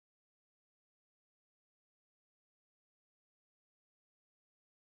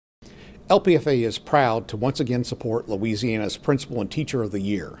LPFA is proud to once again support Louisiana's Principal and Teacher of the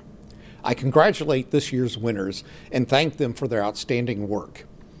Year. I congratulate this year's winners and thank them for their outstanding work.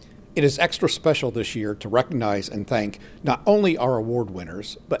 It is extra special this year to recognize and thank not only our award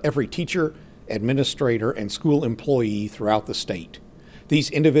winners, but every teacher, administrator, and school employee throughout the state.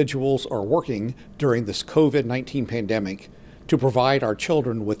 These individuals are working during this COVID-19 pandemic to provide our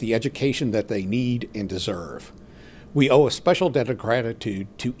children with the education that they need and deserve. We owe a special debt of gratitude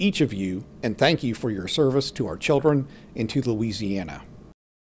to each of you and thank you for your service to our children and to Louisiana.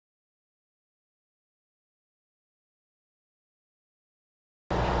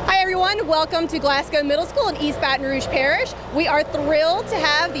 Hi everyone, welcome to Glasgow Middle School in East Baton Rouge Parish. We are thrilled to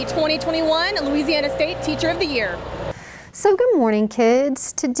have the 2021 Louisiana State Teacher of the Year. So good morning,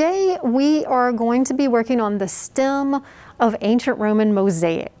 kids. Today we are going to be working on the stem of ancient Roman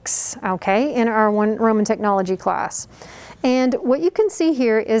mosaics, okay, in our Roman technology class. And what you can see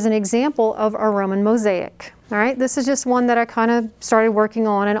here is an example of a Roman mosaic. All right, this is just one that I kind of started working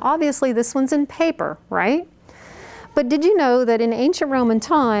on, and obviously this one's in paper, right? But did you know that in ancient Roman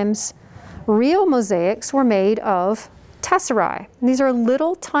times, real mosaics were made of tesserae? These are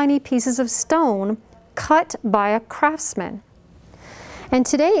little tiny pieces of stone cut by a craftsman. And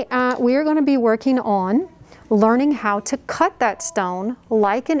today we are going to be working on learning how to cut that stone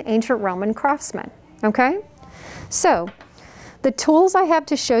like an ancient Roman craftsman, okay? So the tools I have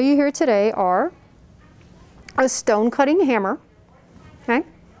to show you here today are a stone cutting hammer, okay?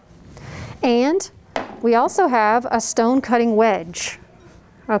 And we also have a stone cutting wedge,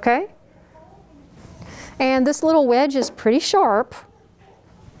 okay? And this little wedge is pretty sharp,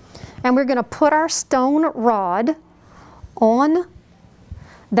 and we're going to put our stone rod on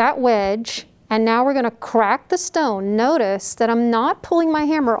that wedge, and now we're going to crack the stone. Notice that I'm not pulling my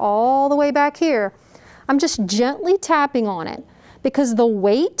hammer all the way back here. I'm just gently tapping on it because the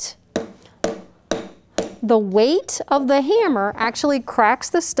weight of the hammer actually cracks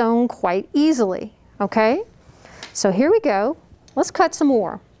the stone quite easily. Okay, so here we go. Let's cut some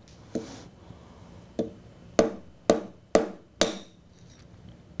more.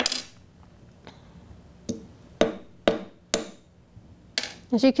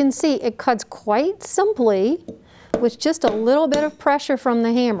 As you can see, it cuts quite simply with just a little bit of pressure from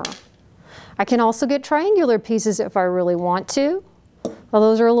the hammer. I can also get triangular pieces if I really want to, well,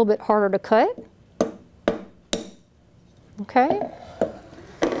 those are a little bit harder to cut. Okay.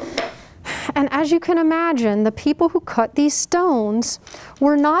 And as you can imagine, the people who cut these stones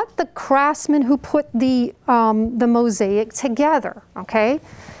were not the craftsmen who put the mosaic together, okay?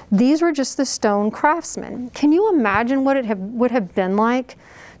 These were just the stone craftsmen. Can you imagine what it would have been like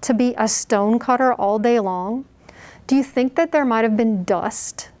to be a stone cutter all day long? Do you think that there might have been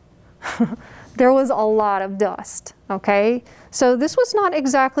dust? There was a lot of dust, okay? So this was not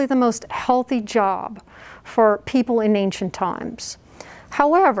exactly the most healthy job for people in ancient times.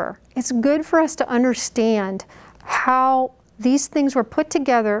 However, it's good for us to understand how these things were put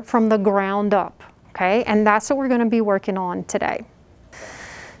together from the ground up, okay? And that's what we're going to be working on today.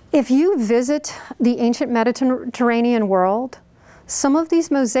 If you visit the ancient Mediterranean world, some of these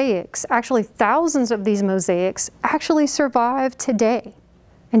mosaics, actually thousands of these mosaics, actually survive today.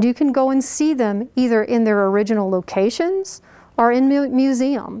 And you can go and see them either in their original locations or in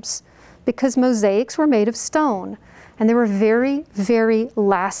museums, because mosaics were made of stone. And they were very, very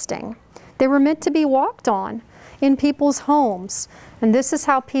lasting. They were meant to be walked on in people's homes. And this is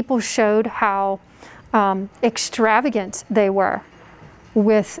how people showed how extravagant they were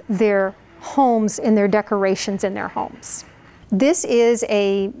with their homes and their decorations in their homes. This is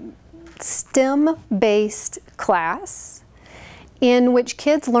a STEM-based class in which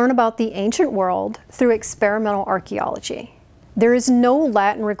kids learn about the ancient world through experimental archaeology. There is no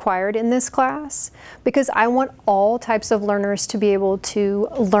Latin required in this class because I want all types of learners to be able to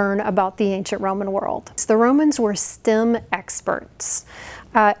learn about the ancient Roman world. The Romans were STEM experts.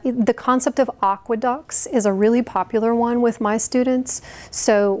 The concept of aqueducts is a really popular one with my students,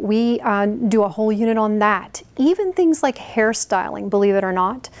 so we do a whole unit on that. Even things like hairstyling, believe it or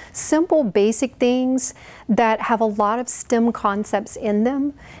not, simple basic things that have a lot of STEM concepts in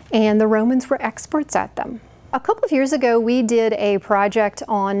them, and the Romans were experts at them. A couple of years ago, we did a project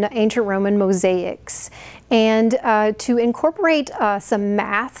on ancient Roman mosaics, and to incorporate some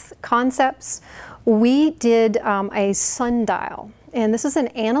math concepts, we did a sundial. And this is an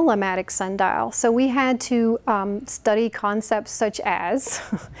analemmatic sundial, so we had to study concepts such as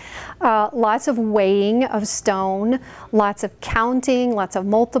lots of weighing of stone, lots of counting, lots of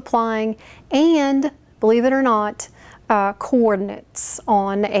multiplying, and, believe it or not, coordinates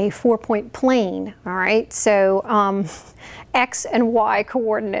on a 4-point plane, all right? So X and Y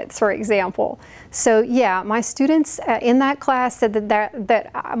coordinates, for example. So yeah, my students in that class said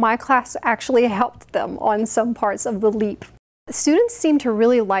that my class actually helped them on some parts of the LEAP. Students seem to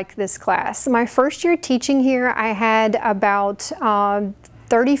really like this class. My first year teaching here, I had about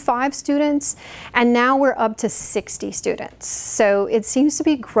 35 students, and now we're up to 60 students. So it seems to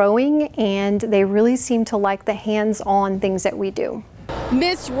be growing, and they really seem to like the hands-on things that we do.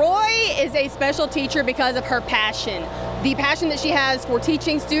 Miss Roy is a special teacher because of her passion. The passion that she has for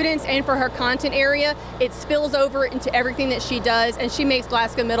teaching students and for her content area, it spills over into everything that she does, and she makes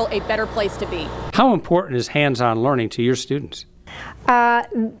Glasgow Middle a better place to be. How important is hands-on learning to your students?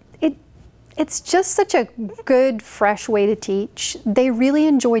 It's just such a good, fresh way to teach. They really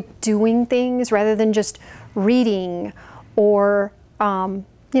enjoy doing things rather than just reading or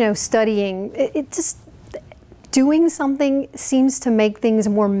studying. It just doing something seems to make things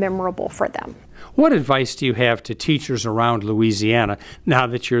more memorable for them. What advice do you have to teachers around Louisiana now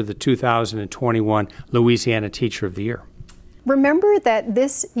that you're the 2021 Louisiana Teacher of the Year? Remember that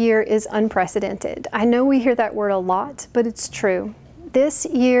this year is unprecedented. I know we hear that word a lot, but it's true. This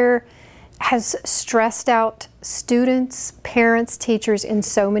year has stressed out students, parents, teachers in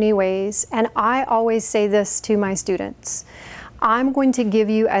so many ways, and I always say this to my students. I'm going to give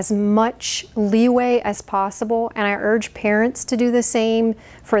you as much leeway as possible, and I urge parents to do the same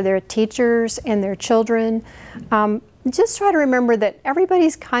for their teachers and their children. Just try to remember that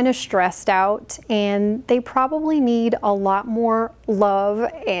everybody's kind of stressed out, and they probably need a lot more love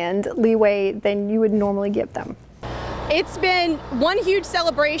and leeway than you would normally give them. It's been one huge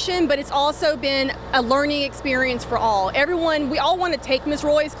celebration, but it's also been a learning experience for all. We all want to take Ms.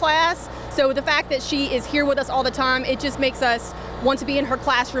 Roy's class, so the fact that she is here with us all the time, it just makes us want to be in her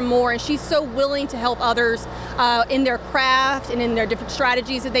classroom more, and she's so willing to help others in their craft and in their different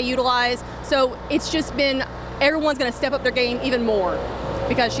strategies that they utilize. So it's just been, everyone's going to step up their game even more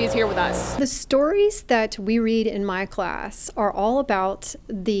because she's here with us. The stories that we read in my class are all about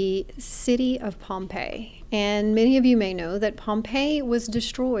the city of Pompeii. And many of you may know that Pompeii was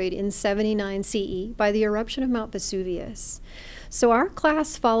destroyed in 79 CE by the eruption of Mount Vesuvius. So our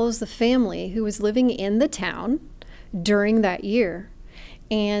class follows the family who was living in the town during that year.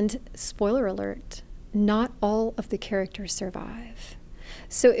 And spoiler alert, not all of the characters survive.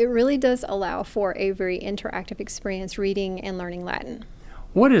 So it really does allow for a very interactive experience reading and learning Latin.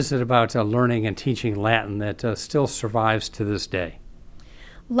 What is it about learning and teaching Latin that still survives to this day?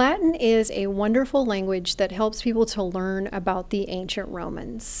 Latin is a wonderful language that helps people to learn about the ancient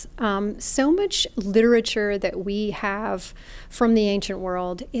Romans. So much literature that we have from the ancient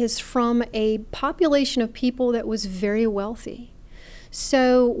world is from a population of people that was very wealthy.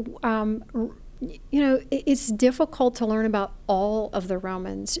 So, it's difficult to learn about all of the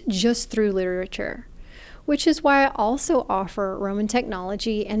Romans just through literature, which is why I also offer Roman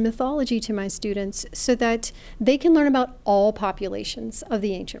technology and mythology to my students so that they can learn about all populations of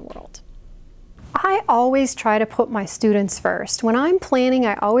the ancient world. I always try to put my students first. When I'm planning,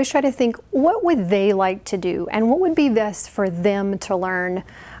 I always try to think, what would they like to do and what would be best for them to learn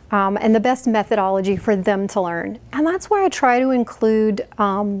and the best methodology for them to learn. And that's why I try to include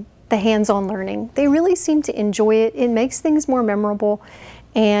the hands-on learning. They really seem to enjoy it. It makes things more memorable,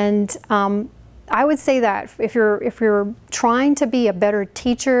 and I would say that if you're trying to be a better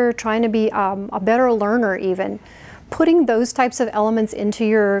teacher, trying to be a better learner even, putting those types of elements into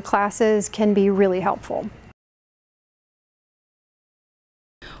your classes can be really helpful.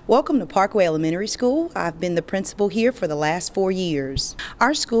 Welcome to Parkway Elementary School. I've been the principal here for the last 4 years.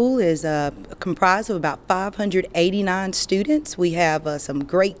 Our school is comprised of about 589 students. We have some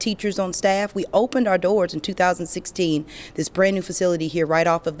great teachers on staff. We opened our doors in 2016, this brand new facility here right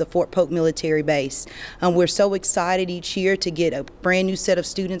off of the Fort Polk Military Base. We're so excited each year to get a brand new set of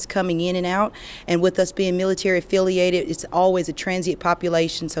students coming in and out, and with us being military affiliated, it's always a transient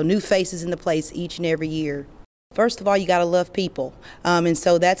population, so new faces in the place each and every year. First of all, you got to love people, and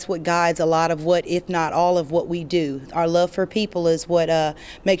so that's what guides a lot of what, if not all of what we do. Our love for people is what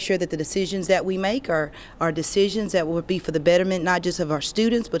makes sure that the decisions that we make are decisions that will be for the betterment not just of our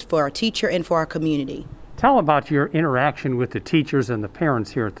students, but for our teacher and for our community. Tell about your interaction with the teachers and the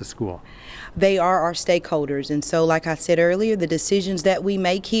parents here at the school. They are our stakeholders, and so like I said earlier, the decisions that we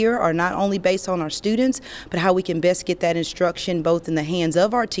make here are not only based on our students, but how we can best get that instruction both in the hands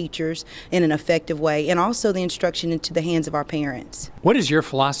of our teachers in an effective way, and also the instruction into the hands of our parents. What is your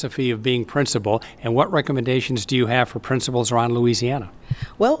philosophy of being principal, and what recommendations do you have for principals around Louisiana?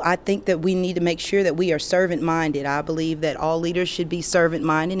 Well, I think that we need to make sure that we are servant-minded. I believe that all leaders should be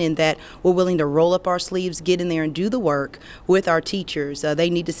servant-minded and that we're willing to roll up our sleeves, get in there and do the work with our teachers. They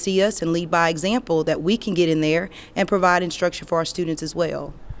need to see us and lead by example that we can get in there and provide instruction for our students as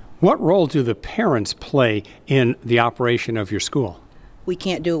well. What role do the parents play in the operation of your school? We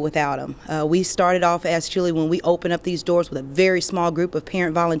can't do it without them. We started off actually when we opened up these doors with a very small group of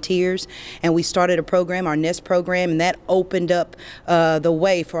parent volunteers, and we started a program, our NEST program, and that opened up the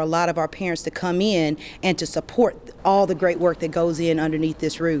way for a lot of our parents to come in and to support all the great work that goes in underneath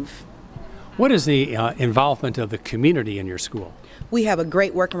this roof. What is the involvement of the community in your school? We have a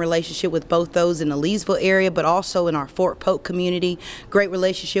great working relationship with both those in the Leesville area, but also in our Fort Polk community. Great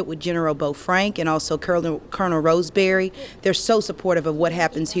relationship with General Bo Frank and also Colonel Roseberry. They're so supportive of what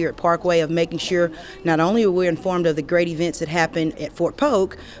happens here at Parkway, of making sure not only are we informed of the great events that happen at Fort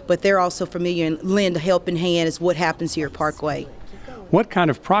Polk, but they're also familiar and lend a helping hand as what happens here at Parkway. What kind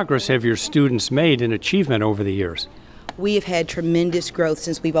of progress have your students made in achievement over the years? We have had tremendous growth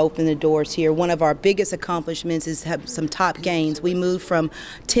since we've opened the doors here. One of our biggest accomplishments is have some top gains. We moved from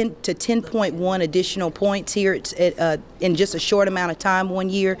 10 to 10.1 additional points here in just a short amount of time one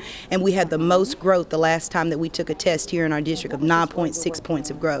year, and we had the most growth the last time that we took a test here in our district of 9.6 points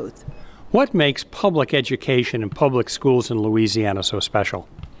of growth. What makes public education and public schools in Louisiana so special?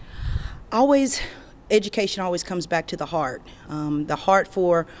 Education always comes back to the heart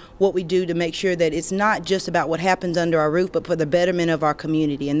for what we do to make sure that it's not just about what happens under our roof, but for the betterment of our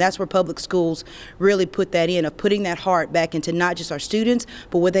community. And that's where public schools really put that in, of putting that heart back into not just our students,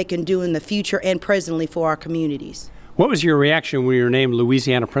 but what they can do in the future and presently for our communities. What was your reaction when you were named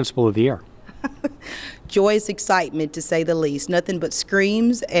Louisiana Principal of the Year? Joyous excitement, to say the least. Nothing but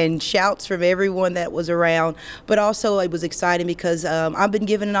screams and shouts from everyone that was around. But also it was exciting because I've been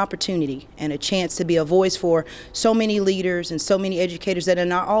given an opportunity and a chance to be a voice for so many leaders and so many educators that are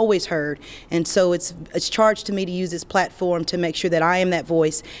not always heard. And so it's charged to me to use this platform to make sure that I am that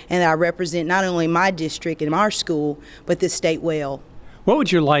voice and that I represent not only my district and our school, but this state well. What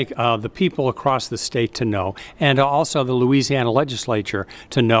would you like the people across the state to know, and also the Louisiana legislature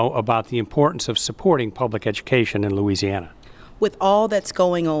to know about the importance of supporting public education in Louisiana? With all that's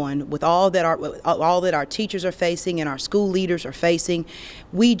going on, with all that our teachers are facing and our school leaders are facing,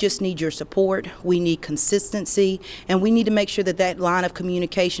 we just need your support. We need consistency, and we need to make sure that that line of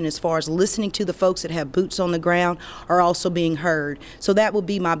communication, as far as listening to the folks that have boots on the ground, are also being heard. So that will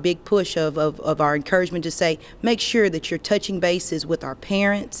be my big push of our encouragement to say, make sure that you're touching bases with our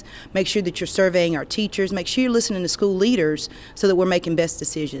parents, make sure that you're surveying our teachers, make sure you're listening to school leaders so that we're making best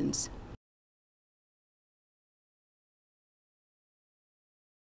decisions.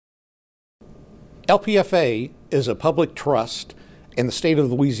 LPFA is a public trust, and the state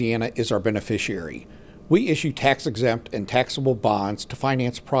of Louisiana is our beneficiary. We issue tax-exempt and taxable bonds to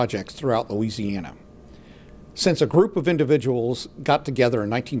finance projects throughout Louisiana. Since a group of individuals got together in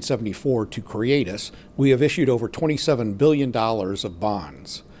 1974 to create us, we have issued over $27 billion of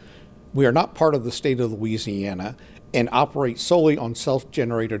bonds. We are not part of the state of Louisiana and operate solely on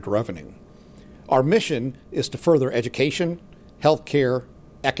self-generated revenue. Our mission is to further education, health care,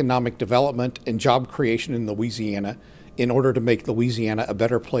 economic development, and job creation in Louisiana in order to make Louisiana a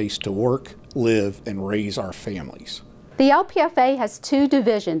better place to work, live, and raise our families. The LPFA has two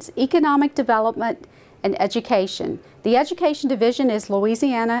divisions, economic development and education. The education division is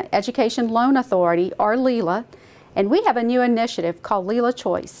Louisiana Education Loan Authority, or LELA, and we have a new initiative called LELA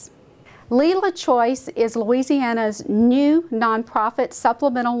Choice. LELA Choice is Louisiana's new nonprofit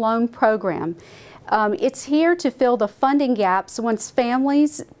supplemental loan program. It's here to fill the funding gaps once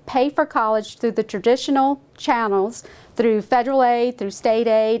families pay for college through the traditional channels, through federal aid, through state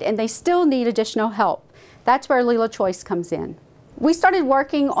aid, and they still need additional help. That's where LELA Choice comes in. We started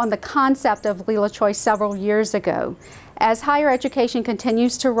working on the concept of LELA Choice several years ago. As higher education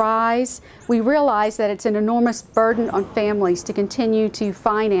continues to rise, we realize that it's an enormous burden on families to continue to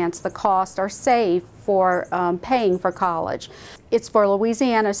finance the cost or save for paying for college. It's for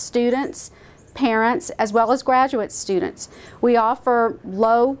Louisiana students, parents, as well as graduate students. We offer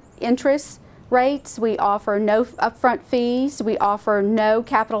low interest rates, we offer no upfront fees, we offer no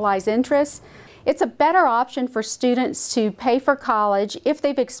capitalized interest. It's a better option for students to pay for college if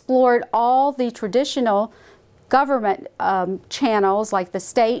they've explored all the traditional government channels like the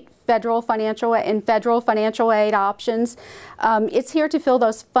state, federal financial aid options. It's here to fill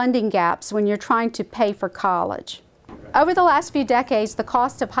those funding gaps when you're trying to pay for college. Over the last few decades, the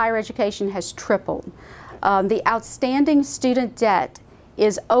cost of higher education has tripled. The outstanding student debt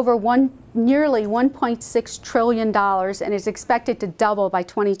is over nearly $1.6 trillion and is expected to double by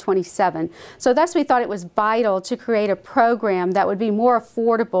 2027. So thus we thought it was vital to create a program that would be more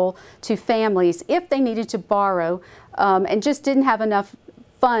affordable to families if they needed to borrow and just didn't have enough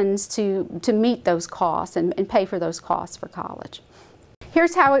funds to meet those costs and pay for those costs for college.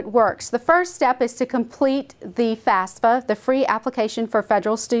 Here's how it works. The first step is to complete the FAFSA, the Free Application for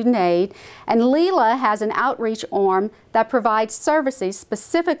Federal Student Aid, and LELA has an outreach arm that provides services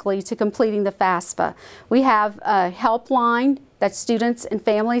specifically to completing the FAFSA. We have a helpline that students and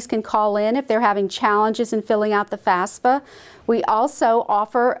families can call in if they're having challenges in filling out the FAFSA. We also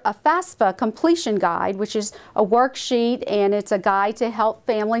offer a FAFSA completion guide, which is a worksheet, and it's a guide to help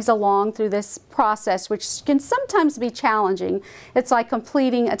families along through this process, which can sometimes be challenging. It's like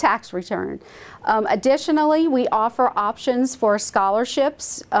completing a tax return. Additionally, we offer options for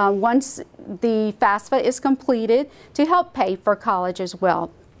scholarships once the FAFSA is completed to help pay for college as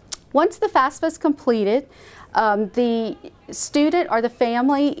well. Once the FAFSA is completed, the student or the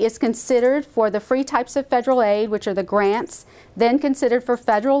family is considered for the free types of federal aid, which are the grants, then considered for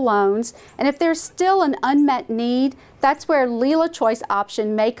federal loans. And if there's still an unmet need, that's where LELA Choice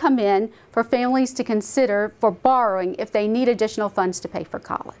option may come in for families to consider for borrowing if they need additional funds to pay for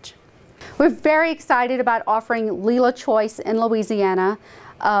college. We're very excited about offering LELA Choice in Louisiana.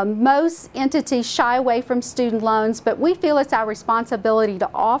 Most entities shy away from student loans, but we feel it's our responsibility to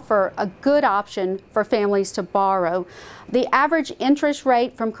offer a good option for families to borrow. The average interest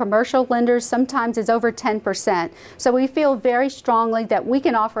rate from commercial lenders sometimes is over 10%, so we feel very strongly that we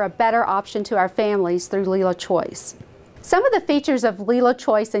can offer a better option to our families through LELA Choice. Some of the features of LELA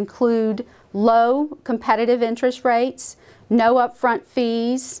Choice include low competitive interest rates, no upfront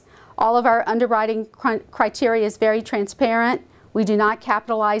fees. All of our underwriting criteria is very transparent. We do not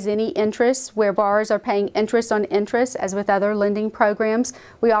capitalize any interest where borrowers are paying interest on interest as with other lending programs.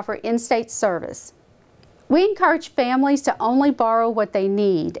 We offer in-state service. We encourage families to only borrow what they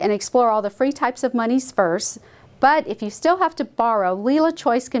need and explore all the free types of monies first, but if you still have to borrow, LELA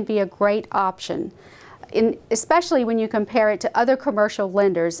Choice can be a great option. Especially when you compare it to other commercial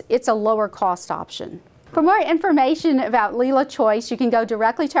lenders, it's a lower cost option. For more information about LELA Choice, you can go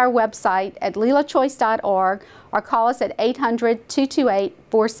directly to our website at lelachoice.org or call us at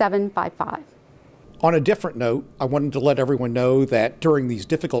 800-228-4755. On a different note, I wanted to let everyone know that during these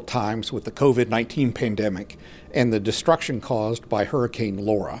difficult times with the COVID-19 pandemic and the destruction caused by Hurricane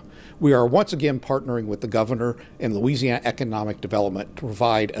Laura, we are once again partnering with the Governor and Louisiana Economic Development to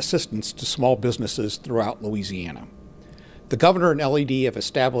provide assistance to small businesses throughout Louisiana. The Governor and LED have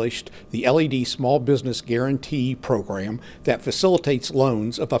established the LED Small Business Guarantee Program that facilitates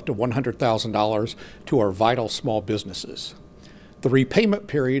loans of up to $100,000 to our vital small businesses. The repayment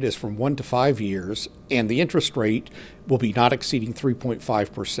period is from 1 to 5 years, and the interest rate will be not exceeding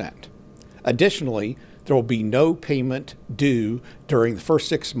 3.5%. Additionally, there will be no payment due during the first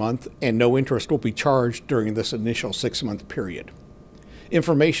 6 months, and no interest will be charged during this initial 6-month period.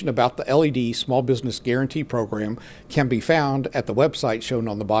 Information about the LED Small Business Guarantee Program can be found at the website shown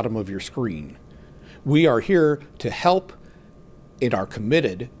on the bottom of your screen. We are here to help and are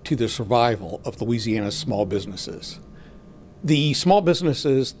committed to the survival of Louisiana's small businesses. The small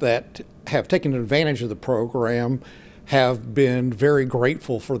businesses that have taken advantage of the program have been very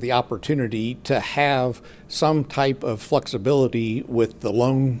grateful for the opportunity to have some type of flexibility with the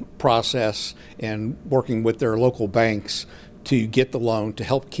loan process and working with their local banks to get the loan to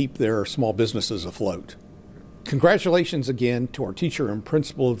help keep their small businesses afloat. Congratulations again to our Teacher and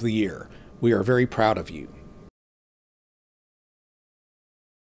Principal of the Year. We are very proud of you.